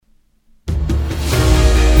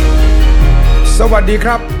สวัสดีค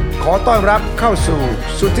รับขอต้อนรับเข้าสู่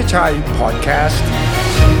สุทธิชัยพอดแคสต์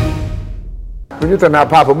คุณยุทธนา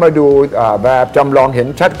พาผมมาดูแบบจำลองเห็น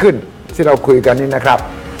ชัดขึ้นที่เราคุยกันนี่นะครับ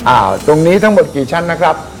ตรงนี้ทั้งหมดกี่ชั้นนะค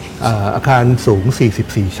รับอาคารสูง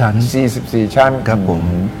44ชั้น44ชั้นครับผม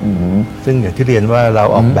ซึ่งอย่างที่เรียนว่าเรา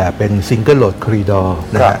ออกแบบเป็นซิงเกิลโหลดคอริดอร์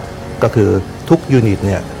นะฮะก็คือทุกยูนิตเ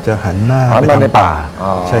นี่ยจะหันหน้าไปทางป่า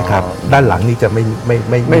ใช่ครับด้านหลังนี่จะไ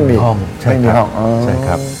ม่มีห้องใช่ครับใช่ค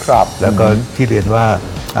รับแล้วก็ที่เรียนว่า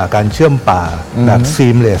การเชื่อมป่าแบบ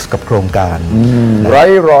seamless กับโครงการไร้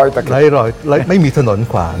รอยไม่มีถนน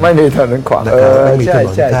ขวางไม่มีถนนขวางไม่มีถน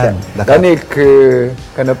นกั้นแล้วนี่คือ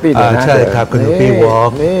คานาปี้ใช่ครับคานาปี้วอล์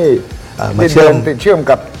กนี่มาเชื่อม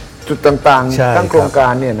กับจุดต่างๆทั้งโครงกา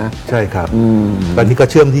รเนี่ยนะใช่ครับตอนนี้ก็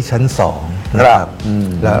เชื่อมที่ชั้น2นะครับ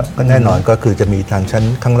แล้วก็แน่นอนก็คือจะมีทางชั้น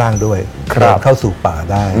ข้างล่างด้วยเข้าสู่ป่า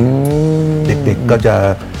ได้เด็กๆก็จะ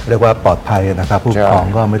เรียกว่าปลอดภัยนะครับผู้ปกครอง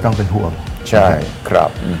ก็ไม่ต้องเป็นห่วงใช่ครับ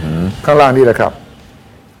ข้างล่างนี่แหละครับ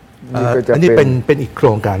อันนี้เป็นอีกโคร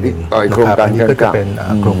งการหนึ่งนะครับอันนี้ก็จะเป็น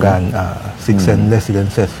โครงการSix Sense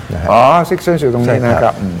Residences นะฮะSix Sense อยู่ตรงนี้นะค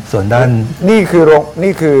รับส่วนด้านนี่คือ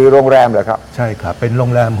โรงแรมเหรอครับใช่ครับเป็นโร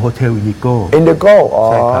งแรมโฮเทลอินดิโก้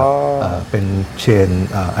ใช่ครับเป็นเชน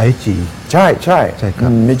IG ใช่ครั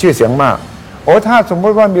บมีชื่อเสียงมากถ้าสมม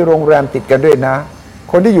ติว่ามีโรงแรมติดกันด้วยนะ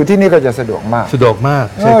คนที่อยู่ที่นี่ก็จะสะดวกมาก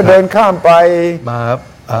เดินข้ามไปมา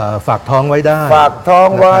ฝากท้องไว้ได้ฝากท้อง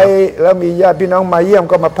ไว้แล้วมีญาติพี่น้องมาเยี่ยม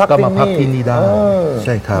ก็มาพักที่นี่ได้ใ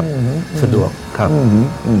ช่ครับสะดวกครับ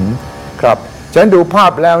ครับฉันดูภา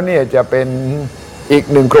พแล้วเนี่ยจะเป็นอีก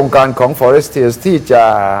หนึ่งโครงการของ Forestias ที่จะ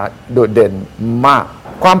โดดเด่นมาก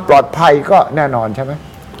ความปลอดภัยก็แน่นอนใช่ไหม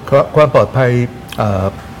ความปลอดภัย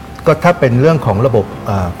ก็ถ้าเป็นเรื่องของระบบ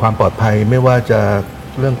ความปลอดภัยไม่ว่าจะ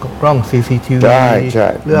เรื่องกล้อง CCTV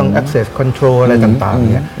เรื่อง access control อะไรต่าง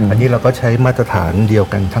ๆเนี่ยอันนี้เราก็ใช้มาตรฐานเดียว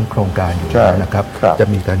กันทั้งโครงการอยู่นะครับจะ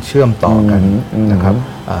มีการเชื่อมต่อกันนะครับ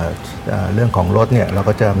เรื่องของรถเนี่ยเรา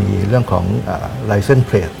ก็จะมีเรื่องของ license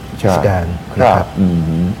plate scan นะครับ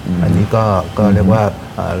อันนี้ก็เรียกว่า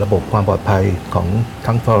ระบบความปลอดภัยของ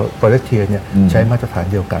ทั้ง Forestias เนี่ยใช้มาตรฐาน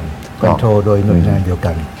เดียวกัน control โดยหน่วยงานเดียว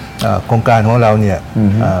กันโครงการของเราเนี่ย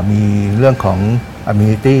มีเรื่องของ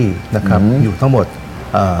amenity นะครับอยู่ทั้งหมด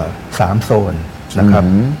3โซนนะครับ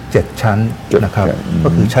7ชั้นนะครับก็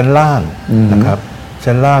คือชั้นล่างนะครับ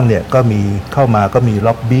ชั้นล่างเนี่ยก็มีเข้ามาก็มี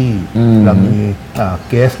ล็อบบี้แล้วมี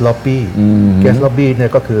เกสล็อบบี้เกสล็อบบี้เนี่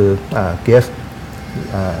ยก็คือเกส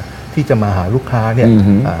ที่จะมาหาลูกค้าเนี่ย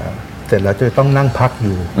เสร็จแล้วจะต้องนั่งพักอ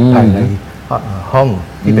ยู่ภายในห้อง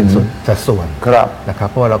ที่เป็นสัดส่วนนะครับ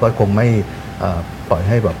เพราะว่าเราก็คงไม่ปล่อย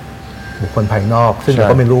ให้แบบบุคคลภายนอกซึ่งเรา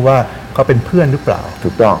ก็ไม่รู้ว่าเขาเป็นเพื่อนหรือเปล่าถู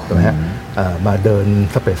กต้องถูกไหมฮะมาเดิน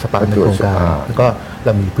สเปซสปาในโครงการแล้วก็เร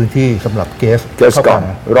ามีพื้นที่สำหรับเกสก่อน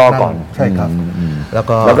รอก่อนใช่ครับแล้ว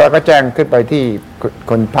ก็แจ้งขึ้นไปที่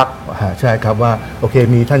คนพักใช่ครับว่าโอเค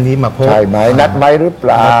มีท่านนี้มาพบใช่ไหมนัดไหมหรือเป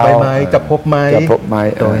ล่านัดไหมจะพบไหม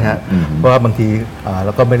ตรงนี้ฮะเพราะว่าบางทีเร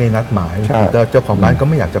าก็ไม่ได้นัดหมายก็เจ้าของร้านก็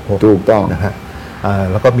ไม่อยากจะพบถูกต้องนะฮะ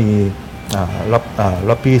แล้วก็มี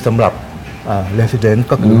ล็อบบี้สำหรับresident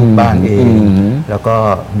ก็คือลูกบ้านเองแล้วก็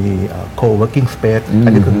มี co-working space อั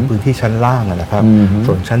นนี้คือพื้นที่ชั้นล่างนะครับ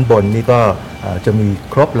ส่วนชั้นบนนี่ก็จะมี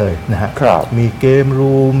ครบเลยนะฮะมีเกม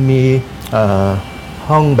รูมมี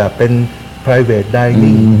ห้องแบบเป็น private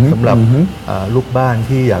dining สำหรับลูกบ้าน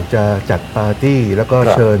ที่อยากจะจัดปาร์ตี้แล้วก็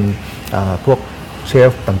เชิญพวกเช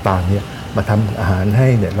ฟต่างๆเนี่ยมาทำอาหารให้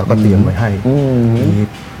เนี่ยเราก็เตรียมไว้ให้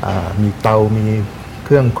มีเตามีเค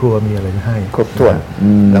รื่องครัวมีอะไรให้ครบถ้วน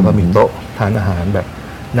แล้วก็มีโต๊ะทานอาหารแบบ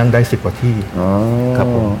นั่งได้10 กว่าที่ครับ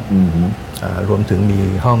ผมรวมถึงมี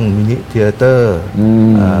ห้องมินิเธียเตอร์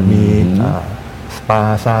มีสปา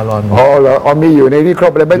ซาลอนแล้วมีอยู่ในที่คร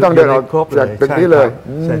บเลยไม่ต้องเดินออกครบเลยเป็นที่เลย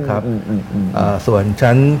ใช่ครับส่วน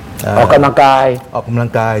ชั้นออกกำลัง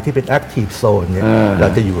กายที่เป็น Active Zone เนี่ยเรา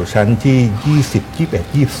จะอยู่ชั้นที่20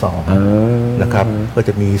 21 22นะครับก็จ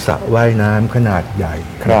ะมีสระว่ายน้ำขนาดใหญ่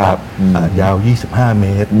ครับยาว25 เม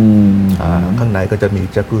ตรข้างในก็จะมี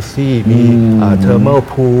จักรุซี่มีเทอร์มัล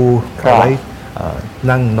พูลไว้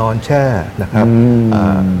นั่งนอนแช่นะครับ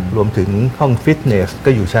รวมถึงห้องฟิตเนสก็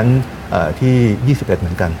อยู่ชั้นที่21เห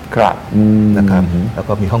มือนกันนะครับแล้ว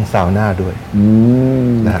ก็มีห้องซาวน่าด้วย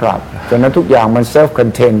นะครับฉะนั้นทุกอย่างมันเซลฟ์คอน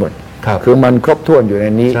เทนหมดคือมันครบถ้วนอยู่ใน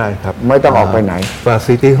นี้ใช่ครับไม่ต้องออกไปไหนฟา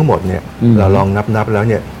ซิลิตี้ทั้งหมดเนี่ยเราลองนับแล้ว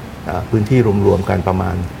เนี่ยพื้นที่รวมๆกันประม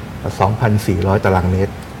าณ 2,400 ตารางเมต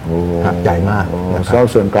รใหญ่มากนะครับ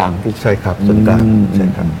ส่วนกลางที่ใช่ครับส่วนกลางใช่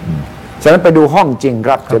ครับฉะนั้นไปดูห้องจริงค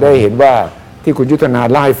รับจะได้เห็นว่าที่คุณยุทธนา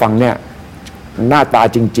เล่าให้ฟังเนี่ยหน้าตา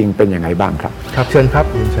จริงๆเป็นยังไงบ้างครับครับเชิญครับ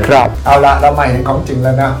ครับเอาละเรามาเห็นของจริงแ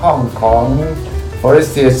ล้วนะห้องของ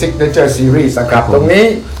Forestias Signature Series นะครับตรงนี้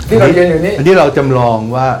ที่เรายืนอยู่นี้อันนี้เราจำลอง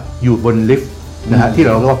ว่าอยู่บนลิฟต์นะฮะที่เ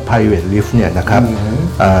ราเรียกว่า private lift เนี่ยนะครับ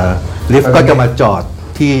ลิฟต์ก็จะมาจอด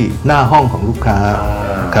ที่หน้าห้องของลูกค้า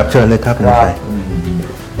ครับเชิญเลยครับน้องชาย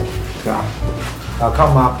เข้า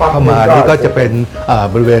มาปั๊บเข้ามานี่ก็จะเป็น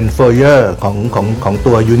บริเวณโฟเยอร์ของ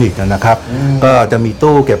ตัวยูนิตนะครับก็จะมี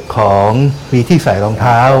ตู้เก็บของมีที่ใส่รองเ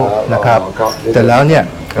ท้านะครับแต่แล้วเนี่ย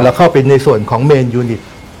เราเข้าไปในส่วนของเมนยูนิต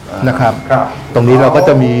นะครับตรงนี้เราก็จ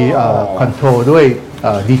ะมีคอนโทรลด้วย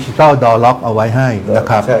ดิจิตอลดอร์ล็อกเอาไว้ให้นะ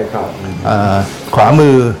ครับใช่ครับขวา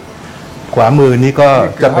มือนี่ก็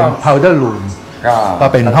จะเป็น powder room ก็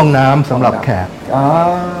เป็นห้องน้ำสำหรับแขก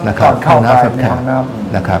นะครับห้องน้ำสำหรับแขก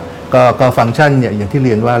นะครับก็ฟังก์ชันเนี่ยอย่างที่เ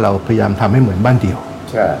รียนว่าเราพยายามทำให้เหมือนบ้านเดี่ยว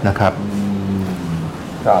นะครับ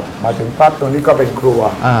มาถึงปั๊บตรงนี้ก็เป็นครัว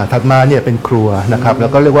ถัดมาเนี่ยเป็นครัวนะครับแล้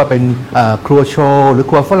วก็เรียกว่าเป็นครัวโชว์หรือ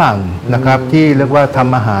ครัวฝรั่งนะครับที่เรียกว่าท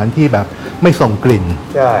ำอาหารที่แบบไม่ส่งกลิ่น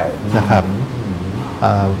นะครับ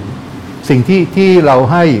สิ่งที่เรา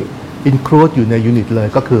ให้include อยู่ในยูนิตเลย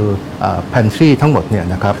ก็คือ pantry ทั้งหมดเนี่ย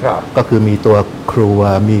นะครับก็คือมีตัวครัว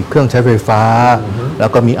มีเครื่องใช้ไฟฟ้าแล้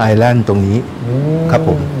วก็มีไอแลนด์ตรงนี้ครับ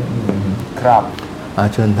ผมครับ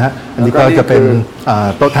เชิญฮะอันนี้ก็จะเป็น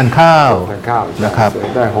โต๊ะทานข้าวนะครับ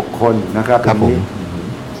ได้6 คนนะครับครับผม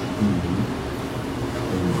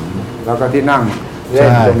แล้วก็ที่นั่งเล่น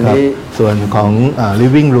ตรงนี้ส่วนของ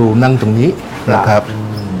living room นั่งตรงนี้นะครับ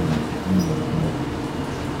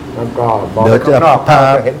เดี๋ยวจะพา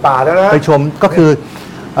เห็นป่าแล้วนะไปชมก็คือ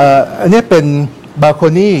อันนี้เป็นบาลโค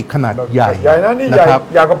นี่ขนาดใหญ่นะนี่นะครับ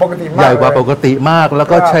ใหญ่กว่าปกติมากใหญ่กว่าปกติมากแล้ว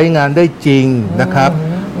ก็ใช้งานได้จริงนะครับ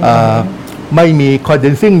ไม่มี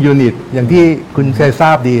condensing unit อย่างที่คุณชัยทร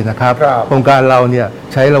าบดีนะครับโครงการเราเนี่ย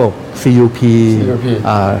ใช้ระบบ CUP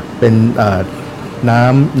เป็น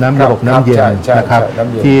น้ำระบบน้ำเย็นนะครับ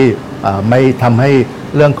ที่ไม่ทำให้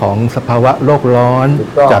เรื่องของสภาวะโลกร้อน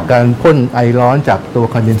จากการพ่นไอร้อนจากตัว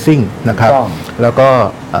condensing นะครับแล้วก็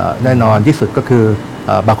แน่นอนที่สุดก็คือ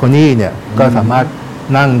บาลโคนี่เนี่ยก็สามารถ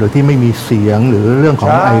นั่งโดยที่ไม่มีเสียงหรือเรื่องขอ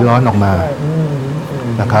งไอร้อนออกมา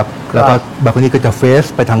นะครับแล้วก็บาลโคนี่ก็จะเฟซ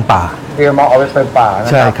ไปทางป่าเตรียมเอาไปเป็นป่า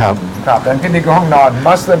ใช่ครับครับแล้วที่นี่ก็ห้องนอน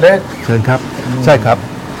master bed เชิญครับใช่ครับ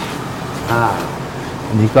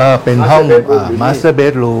อันนี้ก็เป็นห้อง master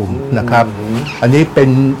bedroom นะครับอันนี้เป็น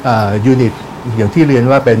ยูนิตอย่างที่เรียน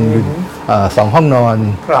ว่าเป็น2 ห้องนอน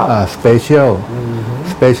special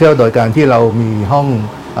โดยการที่เรามีห้อง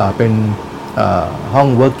เป็นห้อง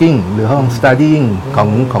working หรือห้อง studying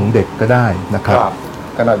ของเด็กก็ได้นะครับ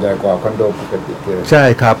ขนาดใหญ่กว่าคอนโดปกติเลยใช่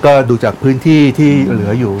ครับก็ดูจากพื้นที่ที่เหลื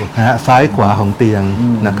ออยู่นะฮะซ้ายขวาของเตียง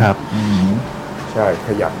นะครับใช่ข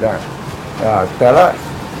ยับได้แต่ละ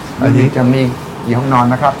อันนี้จะมีกี่ห้องนอน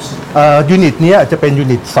นะครับยูนิตนี้จะเป็นยู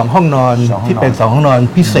นิต2 ห้องนอนที่เป็น2 ห้องนอน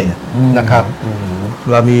พิเศษนะครับ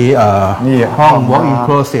เรามีห้อง walk-in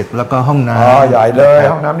closet แล้วก็ห้องน้ำใหญ่เลย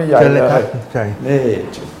ห้องน้ำนี่ใหญ่เลยใช่นี่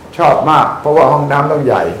ชอบมากเพราะว่าห้องน้ำต้องใ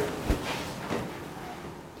หญ่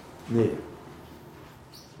นี่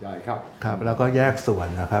ใหญ่ครับครับแล้วก็แยกส่วน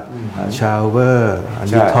นะครับชาวเวอร์อัน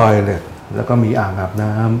นี้ทอยเลทแล้วก็มีอ่างอาบ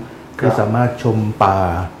น้ำที่สามารถชมป่า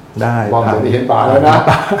ได้มองเห็นป่าแล้วนะ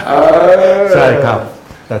ใช่ครับ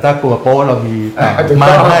แต่ถ้ากลัวโป๊เรามีม่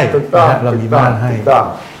านให้เรามีม่านให้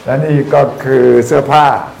และนี่ก็คือเสื้อผ้า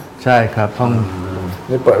ใช่ครับห้อง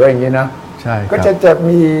นี่เปิดไว้อย่างนี้นะใช่ก็จะ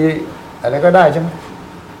มีอะไรก็ได้ใช่ไหม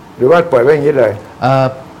หรือว่าเปิดไว้อย่างนี้เลย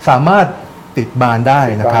สามารถติดบานได้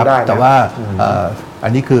นะครับแต่ว่าอั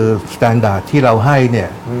นนี้คือสแตนดาร์ดที่เราให้เนี่ย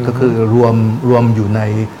ก็คือรวมอยู่ใน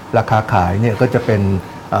ราคาขายเนี่ยก็จะเป็น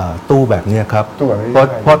ตู้แบบนี้ครับ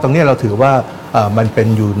เพราะตรงนี้เราถือว่ามันเป็น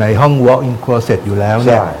อยู่ในห้อง walk-in closet อยู่แล้วเ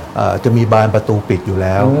นี่ยจะมีบานประตูปิดอยู่แ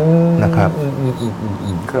ล้วนะครับ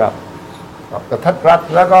ครับกระทัดรัด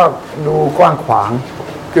แล้วก็ดูกว้างขวาง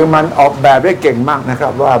คือมันออกแบบได้เก่งมากนะครั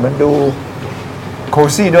บว่ามันดูโค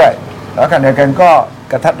ซี่ด้วยแล้วกันเดียวกันก็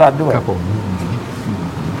กระทัดรัดด้วยครับผม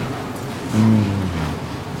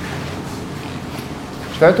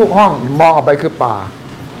แล้วทุกห้องมองออกไปคือป่า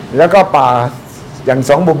แล้วก็ป่าอย่าง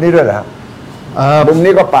2 มุมนี้ด้วยเหรอมุม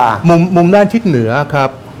นี้ก็ป่ามุมด้านทิศเหนือครับ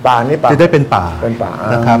ป่านี้จะได้เป็นป่า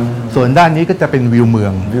นะครับส่วนด้านนี้ก็จะเป็นวิวเมือ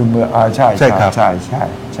งใช่ใช่ครับใ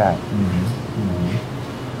ช่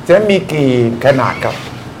จะมีกี่ขนาดครับ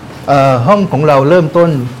ห้องของเราเริ่มต้น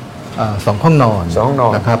2 ห้องนอน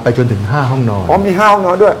นะครับไปจนถึง5 ห้องนอนมี5 ห้องน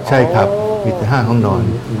อนด้วยใช่ครับมีถึง5 ห้องนอน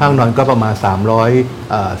ห้องนอนก็ประมาณ350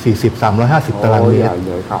 ตารางเมตร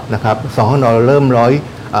นะครับ2 ห้องนอนเริ่ม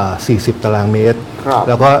140 ตารางเมตรแ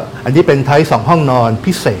ล้วก็อันนี้เป็นไทป์2 ห้องนอน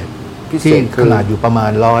พิเศษที่ขนาดอยู่ประมา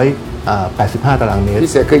ณ185 ตารางเมตรพิ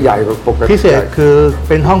เศษคือใหญ่กว่าปกติพิเศษคือ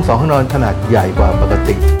เป็นห้อง2 ห้องนอนขนาดใหญ่กว่าปก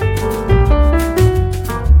ติ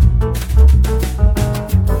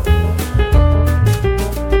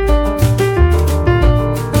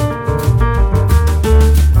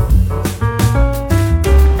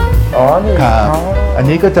ครับ อัน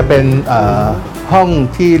นี้ก็จะเป็นห้อง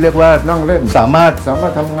ที่เรียกว่า นั่งเล่น สามารถ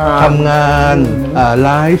ทำงานไล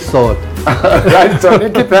ฟ์สด ไลฟ์สด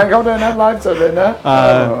นี่คิดแทนเขาด้วยนะไลฟ์สดเลยนะ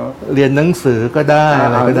เรียนหนังสือก็ได้อะ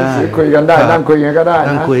ไรก็ได้ คุยกันได้นั่งคุยกันก็ได้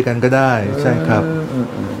นั่งคุยกันก็ได้ใช่ครับ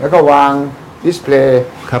แล้วก็วางดิสเพลย์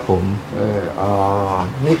ครับผม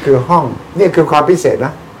นี่คือห้องนี่คือความพิเศษน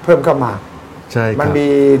ะเพิ่มเข้ามา ใช่ครับ มันมี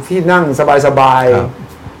ที่นั่งสบาย ครับ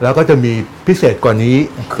แล้วก็จะมีพิเศษกว่านี้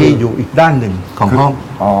ที่อยู่อีกด้านหนึ่งของห้อง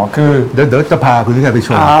คือ เดี๋ยวจะพาคุณผู้ชมไปช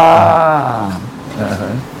ม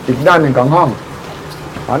อีกด้านหนึ่งของห้อง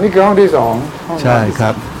นี่คือห้องที่สองใช่ครั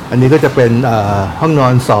บอันนี้ก็จะเป็นห้องนอ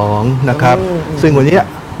น2นะครับซึ่งวันนี้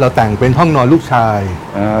เราแต่งเป็นห้องนอนลูกชาย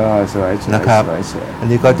สวยนะครับอัน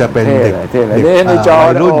นี้ก็จะเป็นเด็ก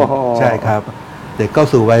วัยรุ่นใช่ครับเด็กเข้า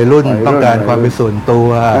สู่วัยรุ่นต้องการความเป็นส่วนตัว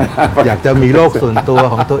อยากจะมีโลกส่วนตัว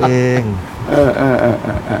ของตัวเอง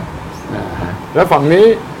แล้วฝั่งนี้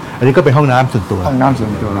อันนี้ก็เป็นห้องน้ำส่วนตัวห้องน้ำส่ว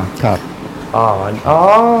นตัวครับ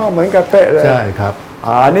เหมือนกับเป๊ะเลยใช่ครับ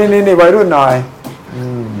นี่วัยรุ่นหน่อย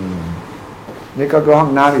นี่ก็คือห้อ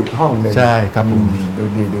งน้ำอีกห้องหนึ่งใช่ครับดู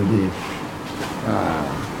ดี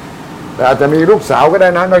แต่อาจจะมีลูกสาวก็ได้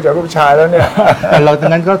นะนอกจากลูกชายแล้วเนี่ยเราดัง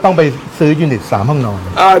นั้นก็ต้องไปซื้อยูนิต3ห้องนอน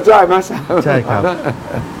ใช่มาใช่ครับ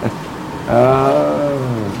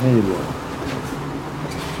นี่เลย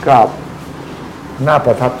ครับน่าป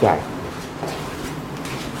ระทับใจ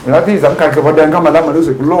แล้วที่สำคัญคือพอเดินเข้ามาแล้วมันรู้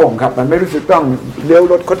สึกโล่งครับมันไม่รู้สึกต้องเลี้ยว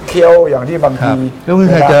รถคดเคี้ยวอย่างที่บางทีแล้วคุณ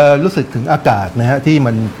จะรู้สึกถึงอากาศนะฮะที่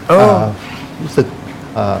มันรู้สึก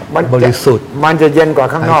บริสุทธิ์มันจะเย็นกว่า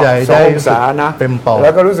ข้างนอก2 องศานะเต็มปอดแล้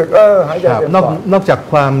วก็รู้สึกหายใจเต็มปอดนอกจาก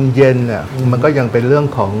ความเย็นเนี่ยมันก็ยังเป็นเรื่อง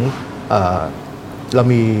ของเรา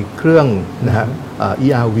มีเครื่องนะฮะ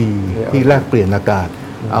ERV ที่แลกเปลี่ยนอากาศ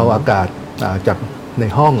เอาอากาศจากใน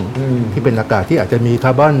ห้องที่เป็นอากาศที่อาจจะมีค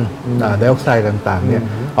าร์บอนไดออกไซด์ต่างๆเนี่ย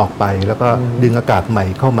ออกไปแล้วก็ดึงอากาศใหม่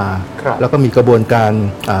เข้ามาแล้วก็มีกระบวนการ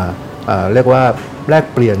เรียกว่าแลก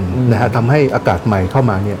เปลี่ยนนะฮะทำให้อากาศใหม่เข้า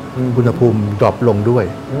มาเนี่ยอุณหภูมิดรอปลงด้วย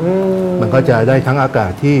มันก็จะได้ทั้งอากา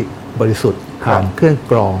ศที่บริสุทธิ์ผ่านเครื่อง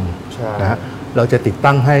กรองนะฮะเราจะติด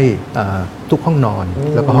ตั้งให้ทุกห้องนอน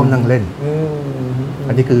แล้วก็ห้องนั่งเล่น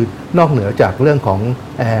อันนี้คือนอกเหนือจากเรื่องของ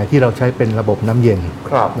แอร์ที่เราใช้เป็นระบบน้ำเย็น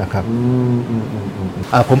นะครับ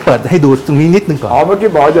ผมเปิดให้ดูตรงนี้นิดนึงก่อนเมื่อกี้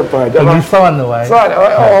บอกจะเปิดตรงนี้ซ่อนเอาไว้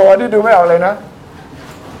นี่ดูไม่เอาเลยนะ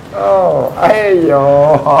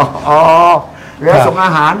เรือส่งอ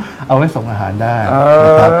าหารเอาไว้ส่งอาหารได้น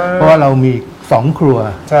ะครับเพราะว่าเรามี2ครัว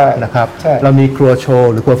นะครับเรามีครัวโช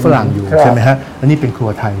ว์หรือครัวฝรั่งอยู่ใช่ไหมฮะอันนี้เป็นครัว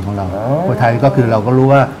ไทยของเราครัวไทยก็คือเราก็รู้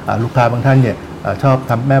ว่าลูกค้าบางท่านเนี่ยชอบ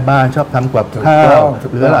ทำแม่บ้านชอบทำกับข้าว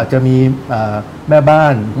หรือเราอาจจะมีแม่บ้า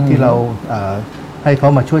นที่เราให้เขา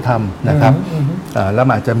มาช่วยทำนะครับแล้ว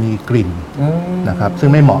อาจจะมีกลิ่นนะครับซึ่ง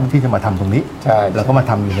ไม่เหมาะที่จะมาทำตรงนี้เราก็มา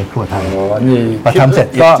ทำอยู่ในครัวไทยพอทำเสร็จ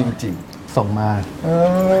ก็ส่งมา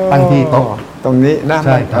ตั้งที่โต๊ะตรงนี้นะใ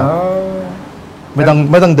ช่ครับไม่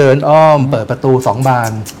ต้องเดินอ้อมเปิดประตู2 บา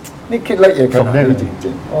นนี่คิดละเอียดขนาดนี้จริ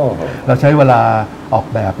งๆเราใช้เวลาออก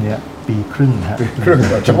แบบเนี้ยปีครึ่งฮะ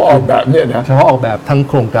เฉพาะออกแบบเนี่ยนะเฉพาะออกแบบทั้ง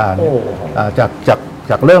โครงการ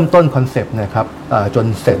จากเริ่มต้นคอนเซปต์นะครับจน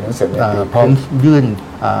เสร็จพร้อมยื่น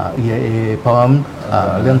EIA พร้อม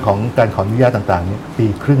เรื่องของการขออนุญาตต่างๆเนี่ยปี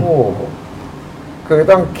ครึ่งคือ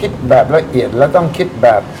ต้องคิดแบบละเอียดแล้วต้องคิดแบ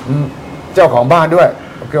บเจ้าของบ้านด้วย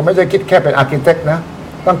คือไม่ใช่คิดแค่เป็นอาร์คิเทคนะ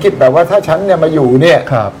ต้องคิดแบบว่าถ้าฉันเนี่ยมาอยู่เนี่ย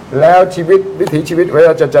แล้วชีวิตวิถีชีวิตเวล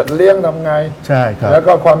าจะจัดเลี้ยงทำไงใช่ครับแล้ว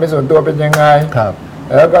ก็ความเป็นส่วนตัวเป็นยังไงครับ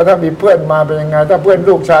แล้วก็ถ้ามีเพื่อนมาเป็นยังไงถ้าเพื่อน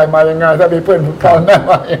ลูกชายมายังไงถ้ามีเพื่อนพ่อแม่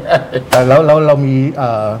มายังไงแต่แล้วเรามี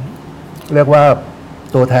เรียกว่า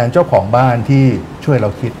ตัวแทนเจ้าของบ้านที่ช่วยเรา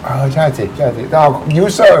คิดใช่สิถ้า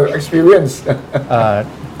user experience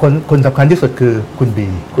คนสำคัญที่สุดคือคุณบี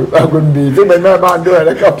ซึ่งเป็นแม่บ้านด้วยแ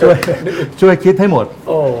ล้วก็ช่วยคิดให้หมด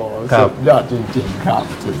สุดยอดจริงๆครับ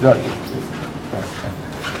สุดยอดจริง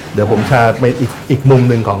ๆเดี๋ยวผมชาไปอีกมุม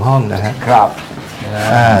หนึ่งของห้องนะฮะครับ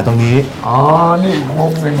ตรงนี้นี่อีกมุ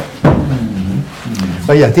มหนึ่ง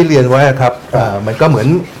ก็อย่างที่เรียนไว้ครับมันก็เหมือน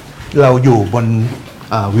เราอยู่บน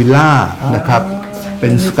วิลล่านะครับเ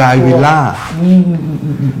ป็นสกายวิลล่า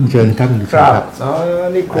เชิญครับคุณครับ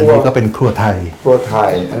นี่ครัวอันนี้ก็เป็นครัวไทย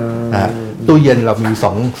ตู้เย็นเรามีส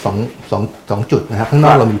องจุดนะครับข้างน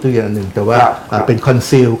อกเรามีตู้เย็นอันหนึ่งแต่ว่าเป็นคอน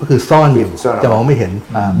ซีลก็คือซ่อนอยู่จะมองไม่เห็น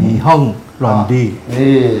มีห้องลอนดี้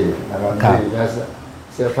นี่ลอนดี้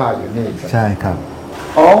เสื้อผ้าอยู่นี่ใช่ครับ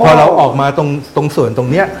พอเราออกมาตรงส่วนตรง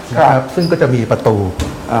เนี้ยนะครับซึ่งก็จะมีประตู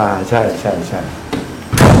ใช่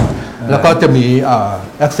แล้วก็จะมี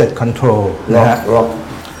access control นะฮะ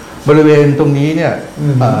บริเวณตรงนี้เนี่ย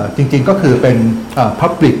จริงๆก็คือเป็น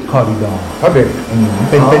public corridor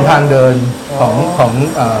เป็นทางเดินของ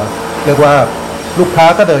เรียกว่าลูกค้า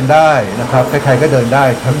ก็เดินได้นะครับใครๆก็เดินได้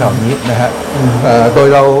แถวๆนี้นะฮะโดย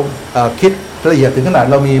เราคิดละเอียดถึงขนาด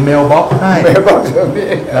เรามีเมลบ็อกซ์ให้เมลบ็อกซ์นี่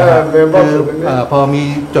เมลบ็อกซ์พอมี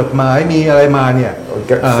จดหมายมีอะไรมาเนี่ย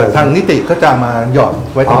ทางนิติก็จะมาหยอด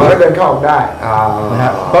ไว้ตรงนี้เดินเข้าได้นะฮ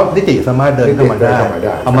ะก็นิติสามารถเดินเข้ามาได้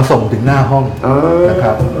เอามาส่งถึงหน้าห้องนะค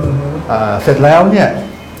รับเสร็จแล้วเนี่ย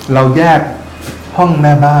เราแยกห้องแ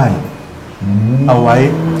ม่บ้านเอาไว้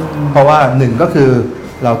เพราะว่าหนึ่งก็คือ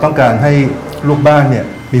เราต้องการให้ลูกบ้านเนี่ย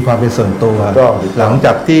มีความเป็นส่วนตัวหลังจ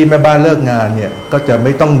ากที่แม่บ้านเลิกงานเนี่ยก็จะไ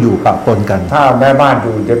ม่ต้องอยู่ปะปนกันถ้าแม่บ้านอ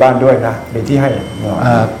ยู่ในบ้านด้วยนะมีที่ให้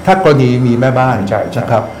ถ้ากรณีมีแม่บ้านนะ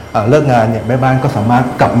ครับเลิกงานเนี่ยแม่บ้านก็สามารถ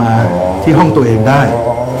กลับมาที่ห้องตัวเองได้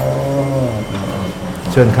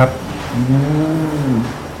เชิญครับ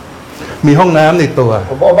มีห้องน้ำในตัว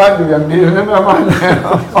ผมบอกบ้านอยู่อย่างดีนะแม่บ้าน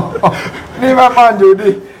นี่แม่บ้านอยู่ดี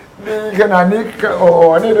ขนาดนี้โอ้โห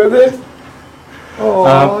นี่ดูสิโอ้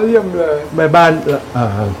เยี่ยมเลยแม่บ้าน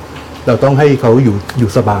เราต้องให้เขาอยู่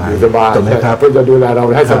สบายถูกไหมครับเพื่อจะดูแลเรา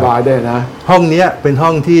ให้สบายได้นะห้องนี้เป็นห้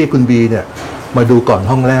องที่คุณบีเนี่ยมาดูก่อน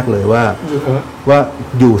ห้องแรกเลยว่า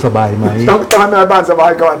อยู่สบายไหมต้องให้แม่บ้านสบา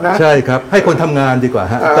ยก่อนนะใช่ครับให้คนทำงานดีกว่า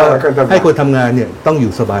ฮะก็ให้คนทำงานเนี่ยต้องอ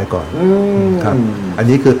ยู่สบายก่อนครับอัน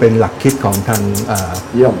นี้คือเป็นหลักคิดของทาง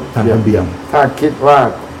ทางระเบียบถ้าคิดว่า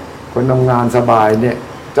คนทำงานสบายเนี่ย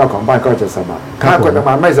เจ้าของบ้านก็จะสบายถ้าคนทำง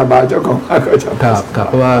านไม่สบายเจ้าของบ้านก็จะครับ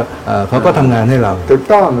เพราะว่าเขาก็ทำงานให้เราถูก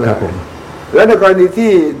ต้องเลยแล้วในกรณี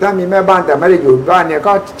ที่ถ้ามีแม่บ้านแต่ไม่ได้อยู่บ้านเนี่ย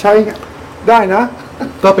ก็ใช้ได้นะ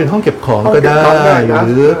ก็เป็นห้องเก็บของก็ได้ห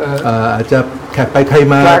รืออาจจะแขกไปใคร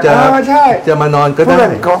มาจะมานอนก็ได้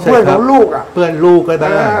เพื่อนของลูกอ่ะเพื่อนลูกก็ไ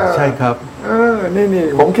ด้ใช่ครับนี่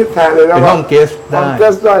ผมคิดแทนเลยนะเป็นห้องเกสไ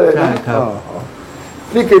ด้เลยนะ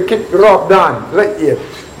นี่คือคิดรอบด้านละเอียด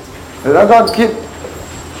แล้วก็คิด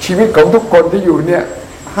ชีวิตของทุกคนที่อยู่เนี่ย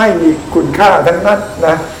ให้มีคุณค่าทั้งนั้นน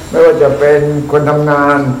ะไม่ว่าจะเป็นคนทำงา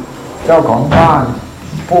นเจ้าของบ้าน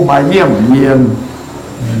ผู้มาเยี่ยมเยียน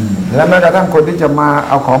และแม้กระทั่งคนที่จะมาเ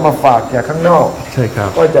อาของมาฝากจากข้างนอกใช่ครับ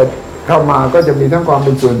ก็จะเข้ามาก็จะมีทั้งความเ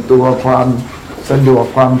ป็นส่วนตัวความสะดวก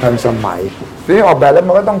ความทันสมัยทีนี้ออกแบบแล้ว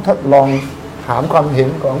มันก็ต้องทดลองถามความเห็น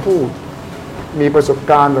ของผู้มีประสบ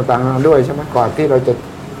การณ์ต่างๆด้วยใช่ไหมก่อนที่เราจะ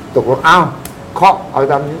ตกลงเคาะเอา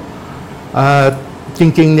ตามนี้จ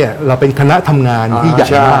ริงๆเนี่ยเราเป็นคณะทำงานที่ใหญ่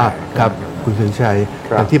มากครับคุณสุทธิชัย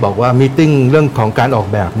อย่างที่บอกว่ามีติ้งเรื่องของการออก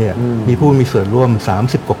แบบเนี่ยมีผู้มีส่วนร่วม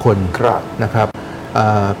30กว่าคนนะครับ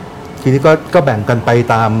ทีนี้ก็แบ่งกันไป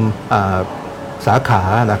ตามสาขา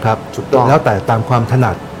นะครับแล้วแต่ตามความถ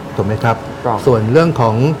นัดถูกไหมครับส่วนเรื่องขอ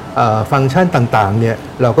งฟังก์ชันต่างๆเนี่ย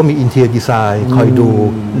เราก็มี Interior Design คอยดู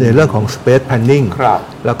ในเรื่องของ Space Planning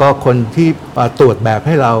แล้วก็คนที่ตรวจแบบใ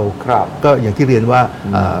ห้เราก็อย่างที่เรียนว่า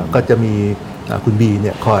ก็จะมีคุณบีเ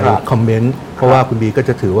นี่ยคอยคอมเมนต์เพราะว่าคุณบีก็จ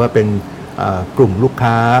ะถือว่าเป็นกลุ่มลูก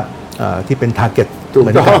ค้าที่เป็น Target เห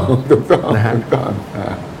มือนกันนะฮะ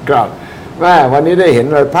ครับแม่วันนี้ได้เห็น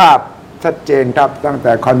รอยภาพชัดเจนครับตั้งแ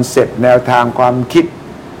ต่คอนเซ็ปต์แนวทางความคิด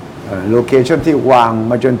โลเคชั่นที่วาง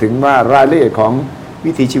มาจนถึงว่ารายละเอียดของ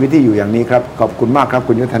วิถีชีวิตที่อยู่อย่างนี้ครับขอบคุณมากครับ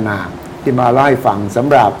คุณยุทธนาที่มาเล่าให้ฟังสำ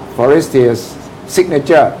หรับ Forestias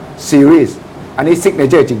Signature Series อันนี้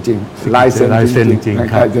Signature จริงๆลายเซ็นจริง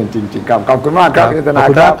ๆครับขอบคุณมากครับคุณยุทธนา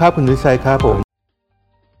ครับคุณวิชัยครับผม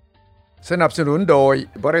สนับสนุนโดย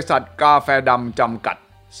บริษัทกาแฟดำจำกัด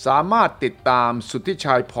สามารถติดตามสุทธิ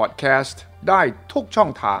ชัยพอดแคสต์ได้ทุกช่อ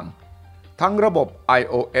งทางทั้งระบบ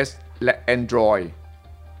iOS และ Android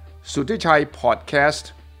สุทธิชัยพอดแคสต์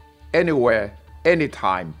anywhere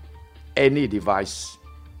anytime any device